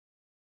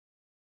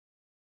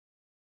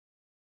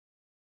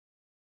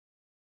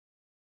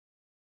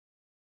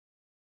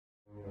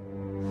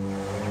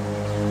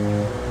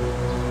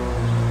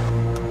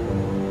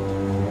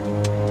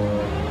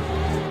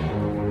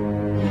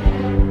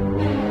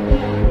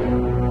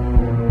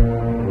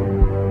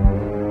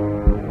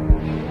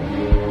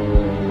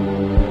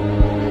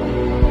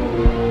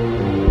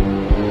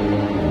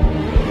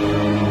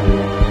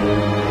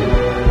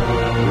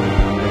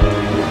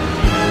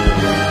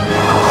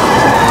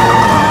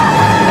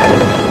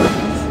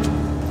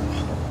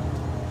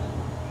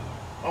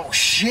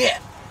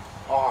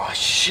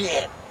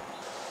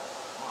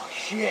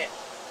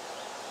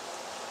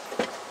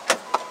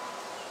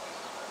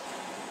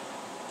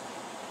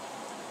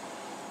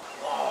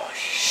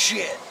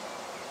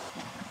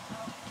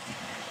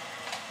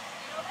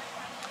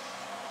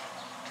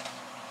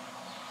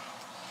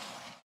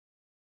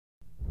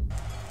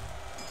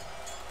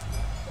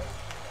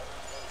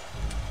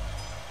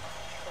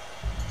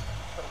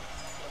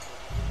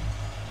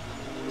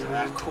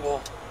Act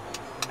cool.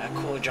 Act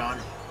cool, John.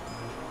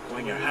 Go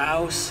in your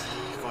house.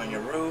 Go in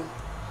your room.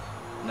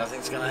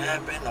 Nothing's gonna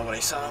happen.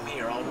 Nobody saw me.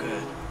 You're all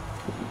good.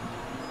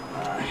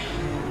 Alright.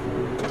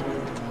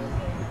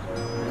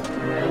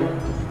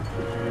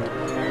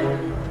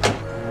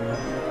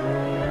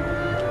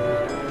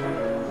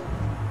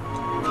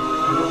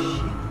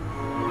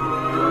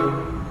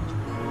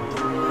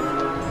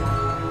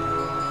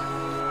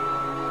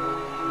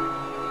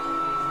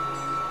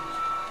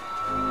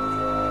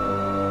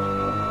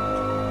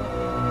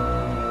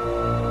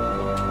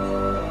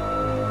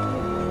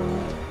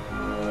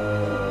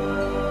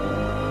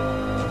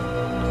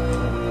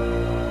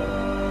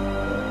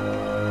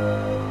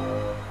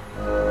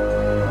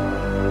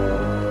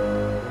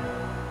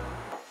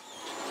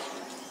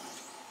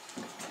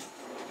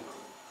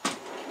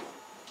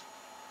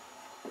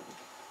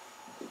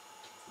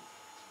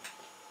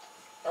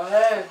 Oh,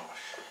 hey.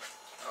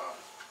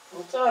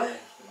 What's up?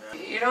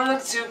 You don't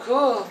look too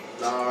cool.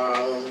 No,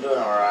 I'm doing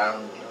alright.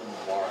 I'm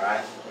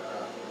alright.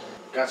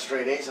 Got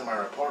straight A's on my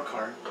report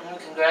card. Oh,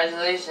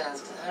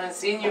 congratulations. I haven't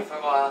seen you for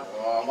a while.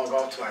 Well, I'm gonna go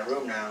up to my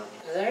room now.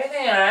 Is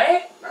everything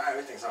alright? Nah,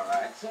 everything's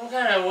alright. Some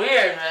kind of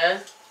weird,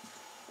 man.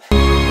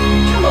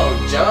 Come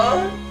on,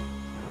 John.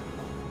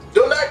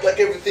 Don't act like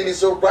everything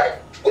is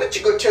alright. Why don't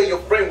you go tell your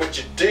friend what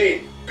you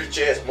did, bitch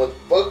ass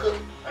motherfucker?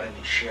 I didn't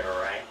do shit,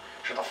 alright?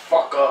 Shut the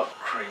fuck up,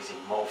 crazy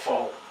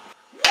mofo.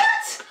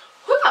 What?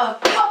 Who the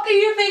fuck do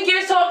you think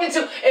you're talking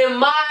to in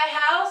my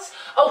house?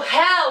 Oh,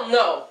 hell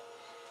no.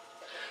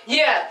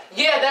 Yeah,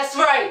 that's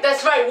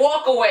right,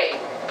 walk away.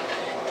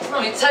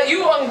 Let me tell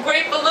you,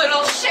 ungrateful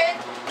little shit.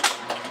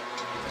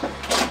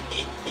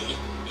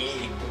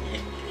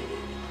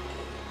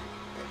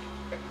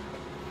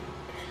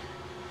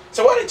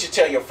 So why didn't you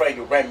tell your friend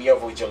you ran me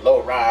over with your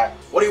low ride?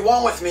 What do you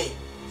want with me?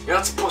 You're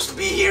not supposed to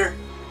be here.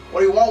 What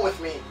do you want with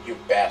me? You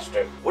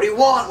bastard. What do you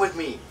want with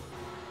me?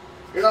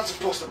 You're not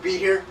supposed to be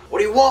here. What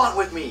do you want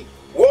with me?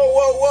 Whoa,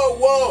 whoa, whoa,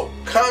 whoa.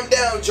 Calm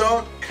down,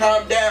 John.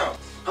 Calm down.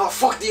 How the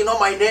fuck do you know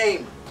my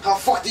name? How the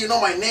fuck do you know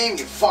my name,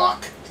 you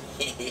fuck?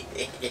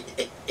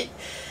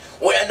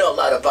 Well, I know a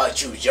lot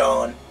about you,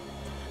 John.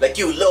 Like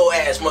you low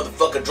ass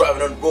motherfucker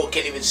driving on the road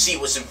can't even see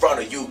what's in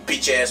front of you,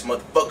 bitch ass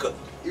motherfucker.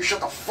 You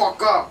shut the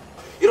fuck up.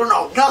 You don't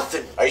know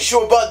nothing. Are you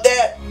sure about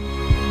that?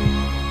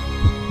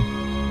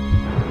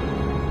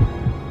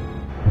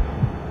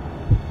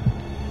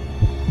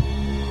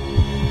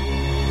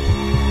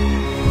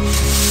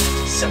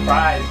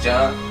 Surprise,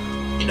 John.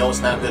 You know it's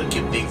not good to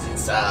keep things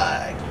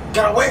inside.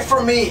 Get away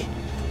from me.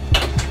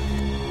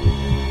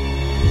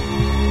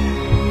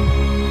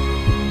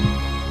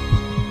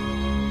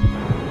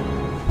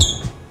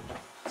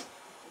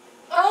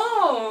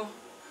 Oh,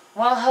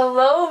 well,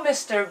 hello,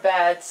 Mr.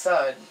 Bad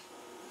Son.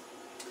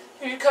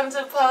 Have you come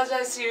to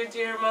apologize to your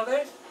dear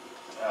mother?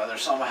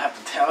 There's something I have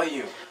to tell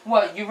you.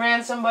 What, you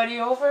ran somebody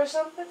over or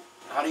something?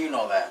 How do you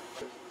know that?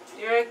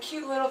 Your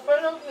cute little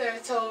friend over there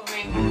told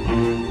me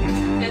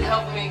it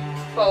helped me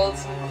fold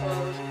some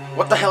clothes.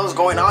 What the hell is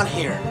going on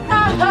here?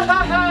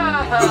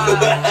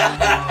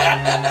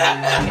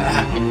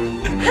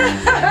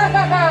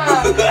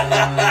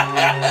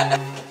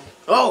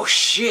 Oh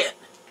shit.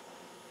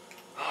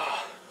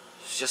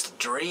 It's just a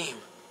dream.